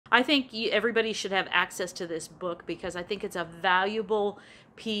I think everybody should have access to this book because I think it's a valuable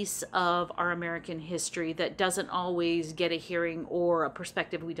piece of our American history that doesn't always get a hearing or a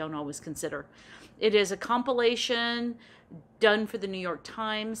perspective we don't always consider. It is a compilation done for the New York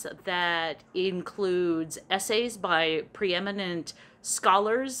Times that includes essays by preeminent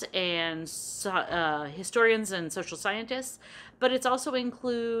scholars and historians and social scientists, but it also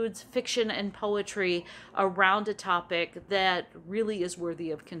includes fiction and poetry around a topic that really is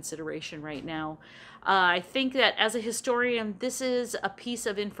worthy of consideration right now. I think that as a historian, this is a piece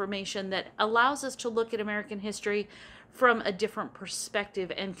of information that allows us to look at American history from a different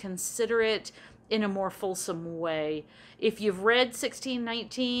perspective and consider it in a more fulsome way. If you've read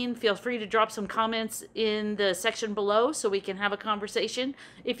 1619, feel free to drop some comments in the section below so we can have a conversation.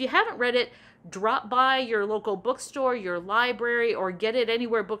 If you haven't read it, drop by your local bookstore, your library, or get it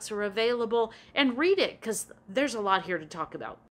anywhere books are available and read it because there's a lot here to talk about.